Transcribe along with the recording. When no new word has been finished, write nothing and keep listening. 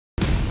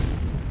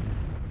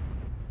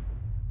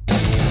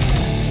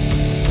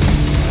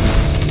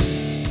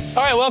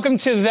right, welcome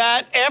to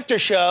that after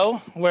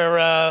show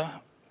where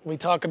we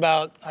talk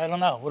about, I don't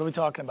know, what are we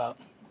talking about?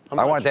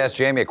 I wanted to ask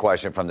Jamey a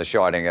question from the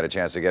show. I didn't get a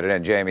chance to get it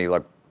in. Jamey,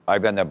 look,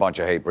 I've been to a bunch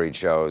of Hatebreed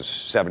shows,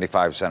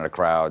 75% of the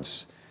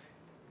crowds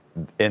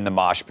in the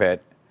mosh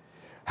pit.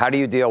 How do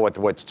you deal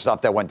with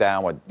stuff that went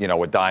down with, you know,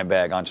 with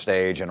Dimebag on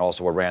stage and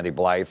also with Randy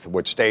Blythe,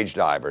 with stage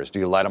divers? Do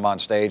you let them on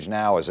stage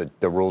now? Is it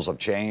the rules have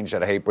changed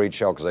at a Hatebreed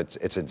show? Because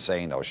it's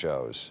insane, those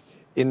shows.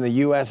 In the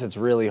U.S., it's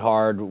really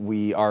hard.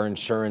 Our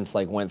insurance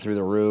went through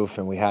the roof,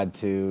 and we had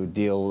to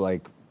deal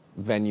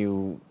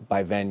venue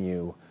by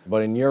venue.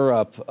 But in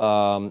Europe,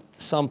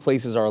 some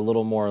places are a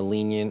little more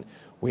lenient.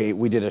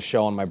 We did a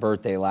show on my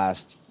birthday I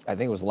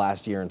think it was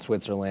last year in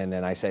Switzerland,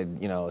 and I said,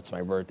 you know, it's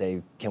my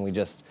birthday. Can we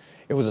just?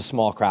 It was a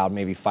small crowd,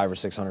 maybe 500 or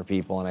 600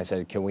 people, and I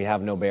said, can we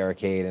have no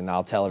barricade? And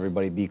I'll tell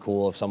everybody, be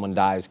cool. If someone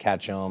dives,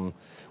 catch them.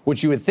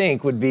 Which you would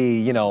think would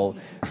be, you know,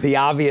 the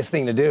obvious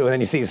thing to do. And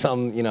then you see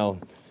some, you know,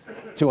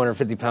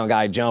 250-pound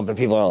guy jump, and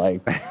people are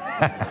like,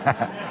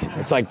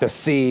 it's like the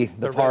sea,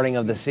 the parting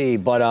of the sea.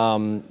 But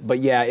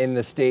yeah, in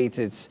the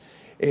States,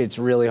 it's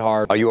really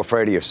hard. Are you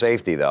afraid of your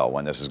safety though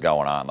when this is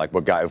going on? Like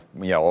what guy,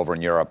 you know, over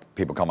in Europe,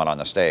 people coming on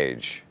the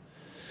stage?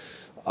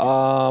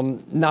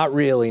 Not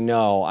really,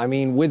 no. I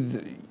mean,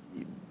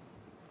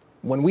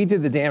 when we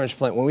did the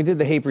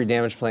Hatebreed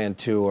Damage Plan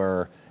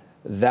tour,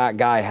 that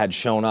guy had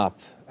shown up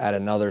at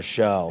another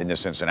show. In the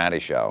Cincinnati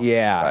show.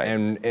 Yeah, right.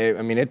 And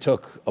it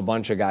took a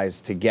bunch of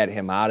guys to get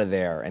him out of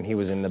there, and he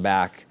was in the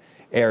back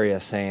area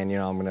saying, you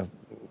know, I'm gonna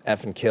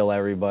effing kill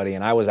everybody,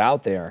 and I was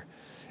out there.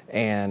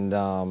 And,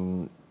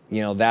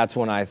 you know, that's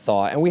when I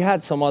thought, and we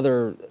had some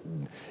other,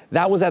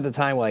 that was at the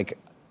time,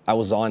 I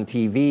was on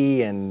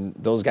TV, and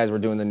those guys were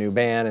doing the new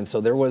band, and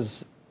so there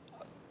was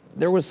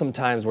some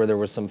times where there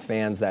were some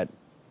fans that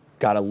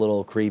got a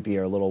little creepy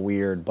or a little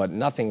weird, but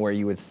nothing where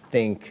you would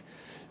think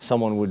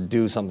someone would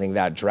do something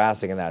that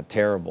drastic and that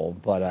terrible.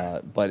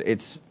 But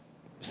it's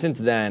since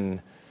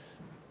then,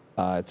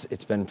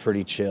 it's been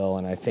pretty chill,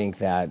 and I think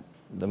that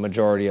the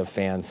majority of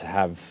fans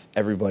have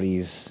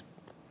everybody's,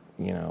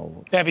 you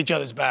know, they have each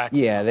other's backs.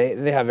 Yeah,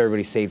 they have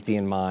everybody's safety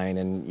in mind,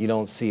 and you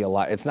don't see a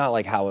lot. It's not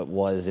like how it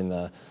was in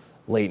the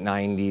late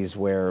 90s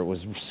where it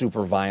was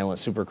super violent,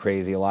 super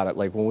crazy. A lot of,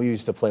 when we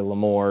used to play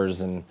L'Amour's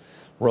and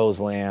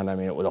Roseland, I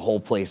mean, the whole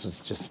place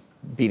was just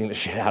beating the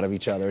shit out of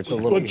each other. It's a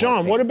little. Well,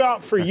 John, what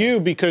about for you?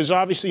 Because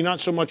obviously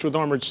not so much with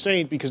Armored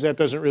Saint, because that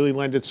doesn't really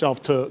lend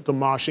itself to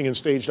moshing and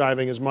stage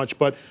diving as much.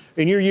 But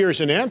in your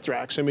years in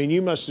Anthrax, I mean,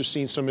 you must have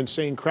seen some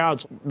insane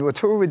crowds. The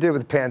tour we did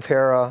with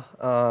Pantera,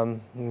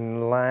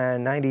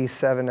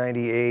 97,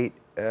 98,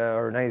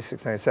 or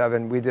 96,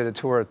 97, we did a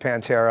tour with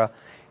Pantera,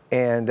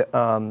 and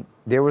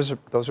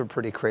those were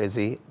pretty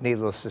crazy,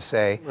 needless to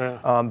say.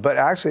 Yeah. But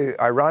actually,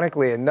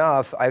 ironically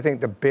enough, I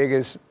think the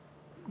biggest,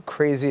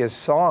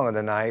 craziest song of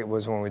the night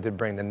was when we did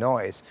Bring the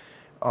Noise.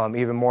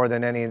 Even more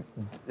than any,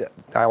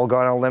 I will go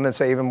on a limb and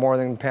say even more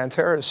than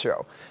Pantera's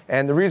show.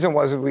 And the reason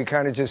was that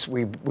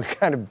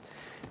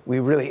we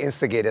really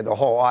instigated the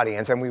whole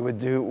audience, and we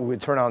would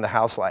turn on the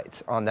house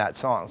lights on that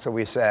song. So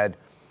we said,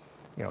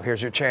 you know,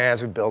 here's your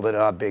chance. We build it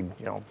up, big,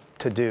 you know,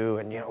 to do,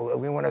 and you know,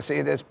 we want to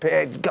see this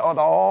pig go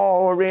the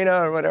whole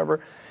arena or whatever.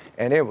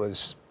 And it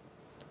was,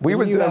 there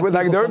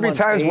would be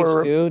times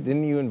where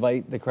didn't you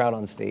invite the crowd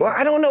on stage? Well,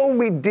 I don't know if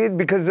we did,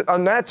 because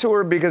on that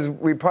tour, because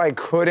we probably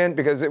couldn't,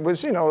 because it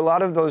was, you know, a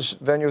lot of those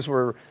venues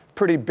were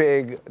pretty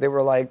big. They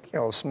were like, you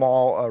know,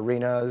 small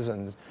arenas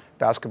and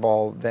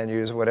basketball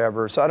venues,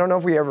 whatever. So I don't know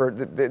if we ever,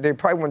 they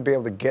probably wouldn't be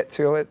able to get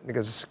to it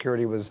because the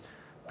security was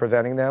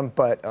preventing them.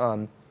 But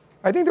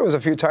I think there was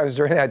a few times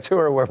during that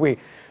tour where we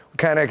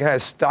kind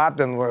of stopped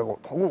and were,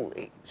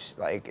 holy,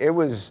 it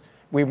was,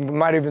 we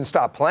might even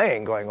stop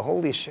playing going,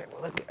 holy shit,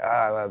 look,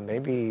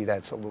 maybe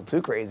that's a little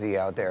too crazy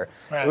out there.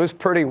 Right. It was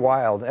pretty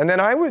wild. And then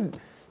I would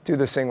do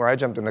this thing where I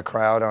jumped in the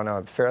crowd on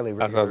a fairly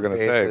regular basis. That's what I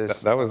was going to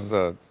say. That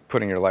was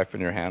putting your life in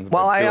your hands.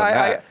 Well,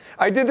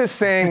 I did this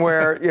thing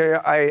where, you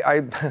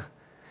know,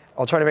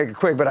 I'll try to make it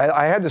quick, but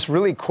I had this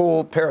really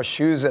cool pair of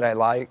shoes that I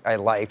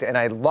liked, and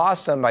I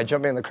lost them by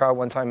jumping in the crowd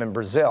one time in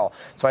Brazil.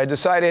 So I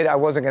decided I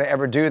wasn't going to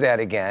ever do that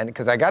again,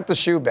 because I got the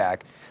shoe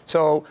back.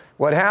 So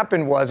what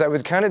happened was I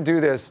would kind of do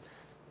this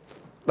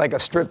like a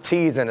strip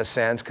tease in a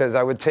sense, because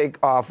I would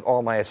take off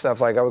all my stuff.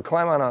 Like I would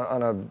climb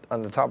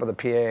on the top of the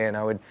PA, and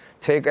I would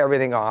take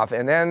everything off,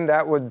 and then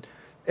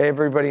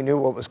everybody knew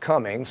what was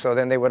coming. So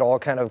then they would all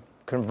kind of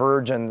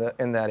converge in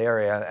that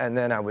area, and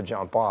then I would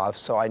jump off.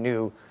 So I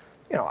knew.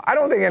 You know, I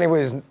don't think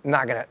anybody's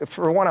not gonna.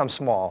 For one, I'm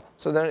small,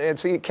 so then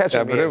it's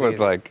catching me. Yeah,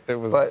 but it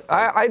was. But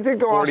I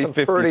did go 40, off some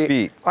 50 pretty.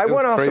 feet. I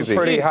went off some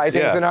pretty high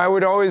things, yeah. and I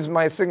would always.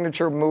 My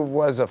signature move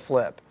was a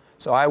flip,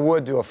 so I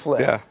would do a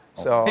flip. Yeah.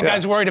 So The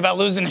guy's worried about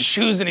losing his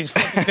shoes and he's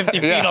 50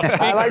 feet off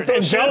speakers. I like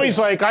that. Joey's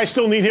like, I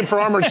still need him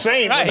for Armored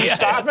Saint. Right, Will you yeah.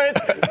 stop it?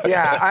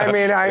 Yeah, I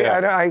mean,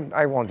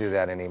 I won't do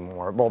that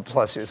anymore. Well,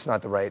 plus it's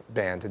not the right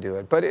band to do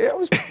it. But it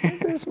was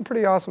some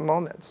pretty awesome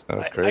moments. That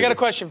was crazy. I got a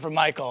question for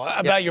Michael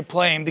about your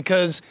playing,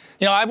 because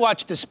I've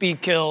watched the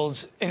Speed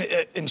Kills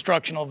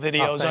instructional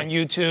videos on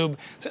YouTube,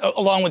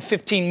 along with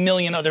 15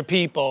 million other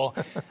people.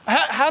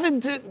 How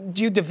did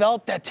you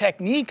develop that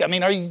technique? I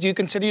mean, do you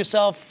consider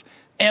yourself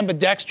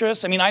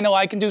ambidextrous? I mean, I know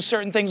I can do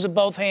certain things with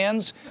both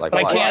hands, Like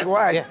but what? I can't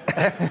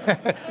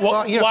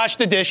wash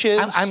the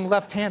dishes. I'm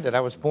left-handed. I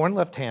was born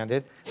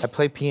left-handed. I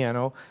play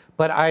piano.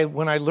 But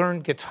when I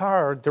learned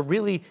guitar, there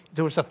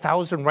was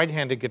 1,000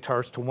 right-handed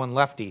guitars to one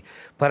lefty.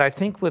 But I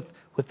think with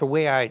the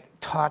way I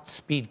taught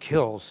Speed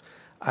Kills,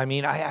 I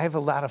mean, I have a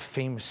lot of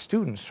famous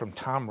students, from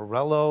Tom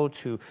Morello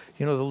to,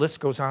 the list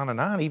goes on and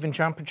on. Even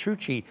John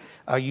Petrucci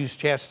used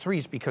Jazz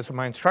 3s because of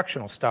my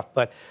instructional stuff.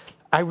 But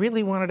I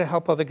really wanted to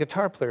help other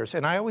guitar players,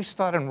 and I always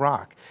thought in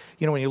rock,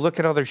 when you look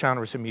at other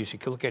genres of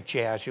music, you look at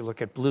jazz, you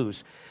look at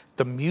blues,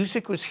 the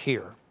music was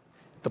here,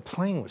 the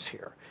playing was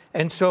here.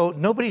 And so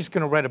nobody's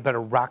going to write a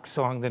better rock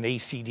song than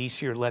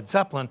AC/DC or Led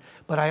Zeppelin,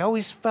 but I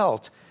always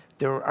felt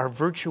there are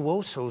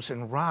virtuosos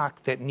in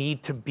rock that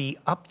need to be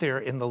up there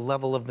in the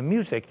level of the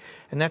music,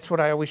 and that's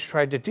what I always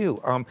tried to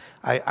do.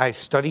 I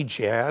studied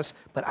jazz,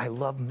 but I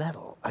love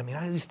metal. I mean,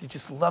 I used to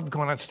just love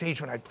going on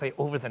stage when I'd play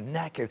Over the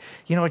Neck, and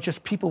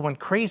just people went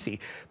crazy.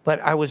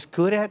 But I was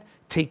good at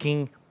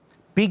taking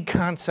big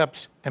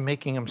concepts and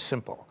making them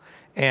simple.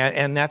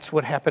 And that's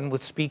what happened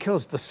with Speed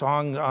Kills. The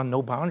song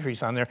No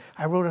Boundaries on there,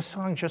 I wrote a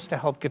song just to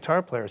help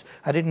guitar players.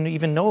 I didn't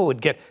even know it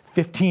would get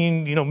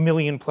 15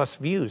 million plus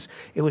views.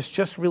 It was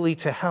just really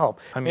to help.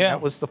 I mean, that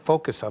was the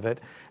focus of it,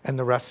 and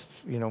the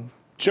rest,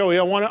 Joey,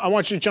 I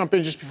want you to jump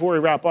in just before we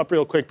wrap up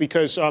real quick,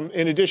 because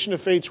in addition to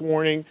Fate's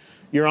Warning,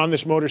 you're on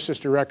this Motor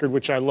Sister record,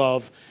 which I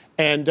love.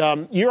 And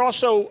you're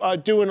also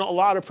doing a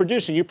lot of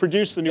producing. You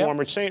produced the new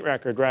Armored Saint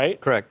record, right?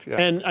 Correct, yeah.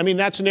 And, I mean,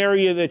 that's an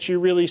area that you're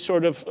really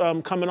sort of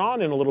coming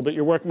on in a little bit.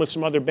 You're working with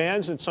some other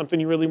bands. It's something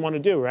you really want to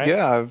do, right?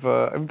 Yeah,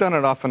 I've done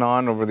it off and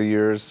on over the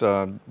years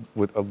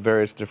with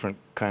various different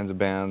kinds of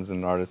bands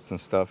and artists and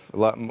stuff. A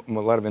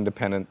lot of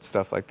independent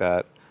stuff like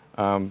that.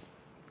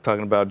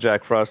 Talking about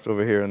Jack Frost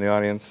over here in the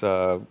audience,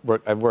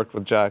 I've worked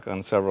with Jack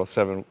on several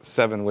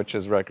Seven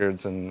Witches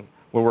records, and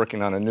we're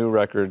working on a new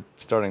record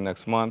starting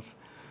next month.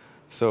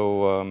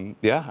 So,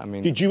 yeah, I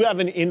mean... Did you have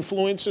an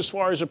influence as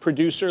far as a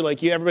producer?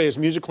 Like, everybody has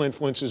musical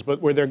influences,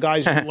 but were there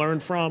guys you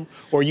learned from,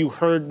 or you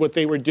heard what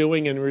they were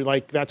doing and were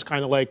like, that's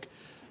kind of like,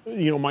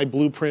 my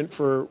blueprint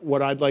for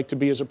what I'd like to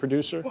be as a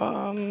producer?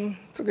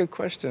 That's a good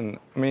question.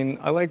 I mean,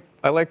 I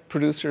like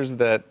producers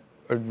that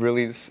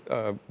really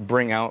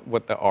bring out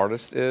what the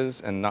artist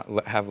is and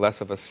not have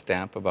less of a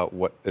stamp about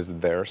what is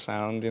their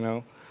sound,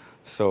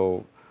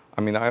 So,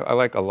 I mean, I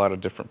like a lot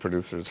of different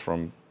producers,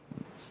 from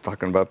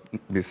talking about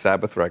these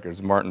Sabbath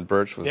records. Martin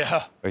Birch was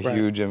a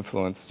huge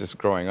influence just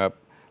growing up.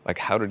 Like,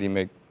 how did he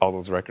make all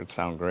those records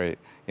sound great?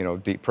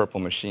 Deep Purple,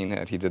 Machine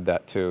Head, he did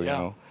that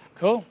too,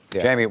 Cool.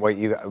 Yeah. Jamie, wait,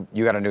 you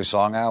got a new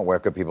song out? Where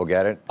could people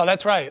get it? Oh,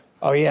 that's right.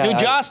 Oh, yeah. New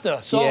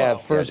Jasta solo. Yeah,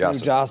 first Jasta. New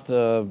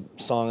Jasta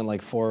song in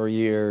like 4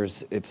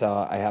 years. It's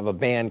I have a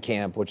band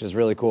camp, which is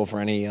really cool for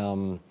any, a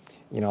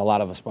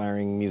lot of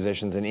aspiring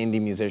musicians and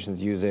indie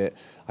musicians use it.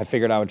 I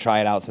figured I would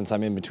try it out since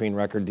I'm in between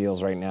record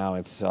deals right now.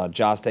 It's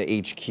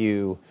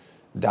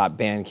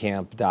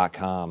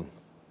jastahq.bandcamp.com.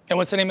 And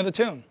what's the name of the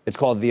tune? It's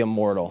called The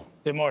Immortal.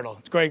 The Immortal.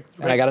 It's great.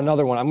 And I got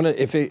another one. I'm gonna,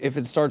 if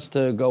it starts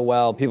to go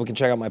well, people can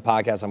check out my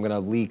podcast. I'm gonna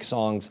leak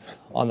songs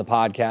on the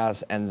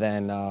podcast, and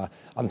then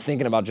I'm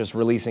thinking about just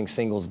releasing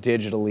singles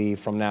digitally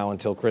from now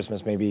until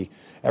Christmas, maybe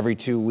every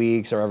 2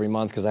 weeks or every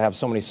month, because I have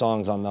so many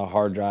songs on the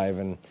hard drive.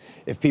 And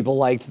if people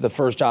liked the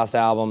first Jost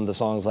album, the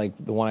songs like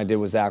the one I did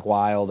with Zakk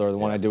Wylde or the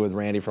one I did with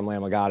Randy from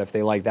Lamb of God, if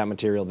they like that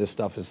material, this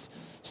stuff is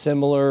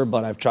similar,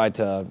 but I've tried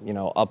to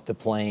up the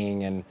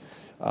playing and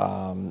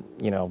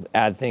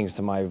add things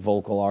to my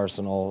vocal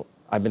arsenal.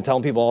 I've been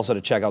telling people also to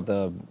check out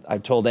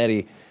I've told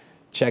Eddie,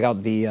 check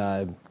out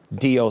the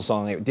Dio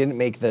song. It didn't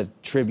make the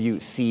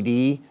tribute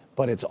CD,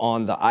 but it's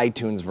on the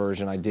iTunes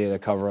version. I did a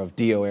cover of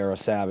Dio era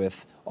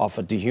Sabbath off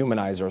of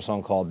Dehumanizer, a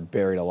song called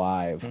Buried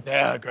Alive.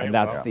 Yeah, great. And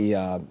that's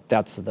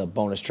the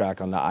bonus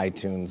track on the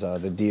iTunes,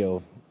 the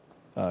Dio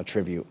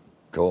tribute.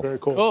 Cool. Very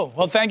cool. Cool.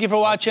 Well, thank you for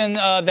watching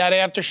that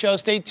after show.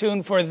 Stay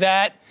tuned for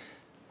that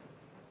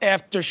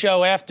after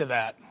show after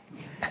that.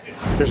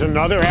 There's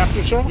another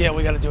after show? Yeah,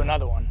 we got to do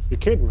another one. You're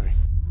kidding me.